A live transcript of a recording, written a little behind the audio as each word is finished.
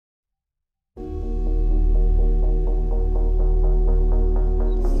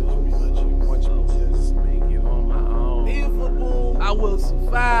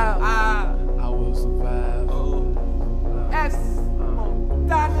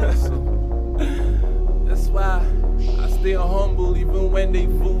stay humble even when they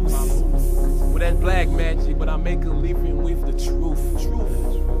lose. With that black magic, but I make a living with the truth.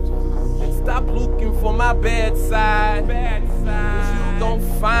 And stop looking for my bad side. Cause you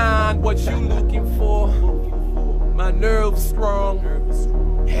don't find what you looking for. My nerves strong,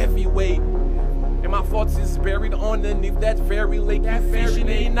 heavyweight. And my thoughts is buried underneath that very lake. You fishing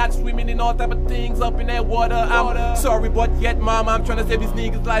in, not swimming in all type of things up in that water. I'm sorry, but yet, mama, I'm trying to save these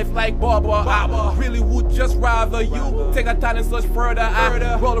niggas' life like Baba. I really would just rather you take a time and search further.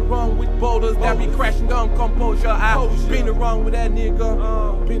 I roll around with boulders that be crashing down composure. I been around with that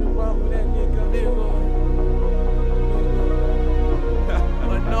nigga. Been around with that nigga.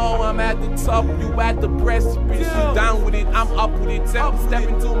 No, I'm at the top, you at the precipice. You down with it, I'm up with it. Step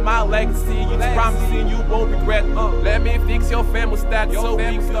into my legacy. You promising you won't regret. Let me fix your family stats so we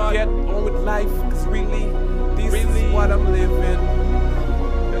can get on with life. Cause really, this is what I'm living.